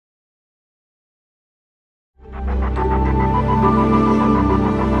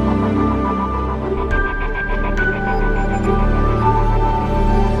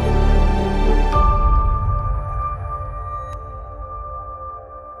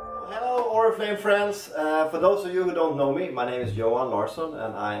Oriflame friends. For those of you who don't know me, my name is Johan Larsson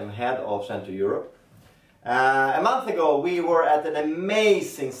and I am head of Central Europe. A month ago we were at an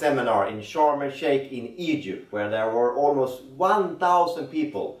amazing seminar in Sharm el-Sheikh in Egypt, where there were almost 1,000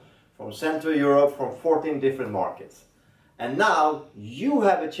 people from Central Europe, from 14 different markets. And now you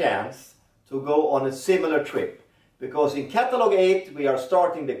have a chance to go on a similar trip, because in Catalog 8 we are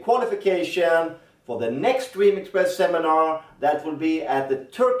starting the qualification for the next Dream Express seminar that will be at the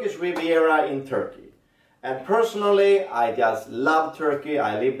Turkish Riviera in Turkey. And personally, I just love Turkey.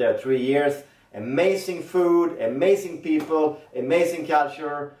 I lived there 3 years. Amazing food, amazing people, amazing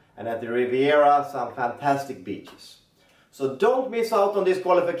culture, and at the Riviera some fantastic beaches. So don't miss out on this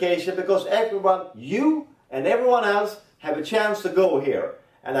qualification, because everyone, you and everyone else, have a chance to go here.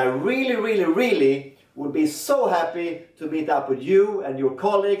 And I really would be so happy to meet up with you and your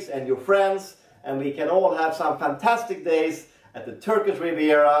colleagues and your friends, and we can all have some fantastic days at the Turkish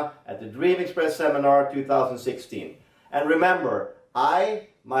Riviera at the Dream Express Seminar 2016. And remember,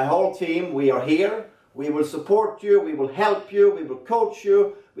 my whole team, we are here. We will support you, we will help you, we will coach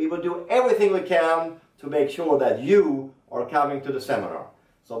you, we will do everything we can to make sure that you are coming to the seminar.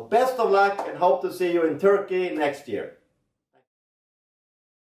 So best of luck and hope to see you in Turkey next year.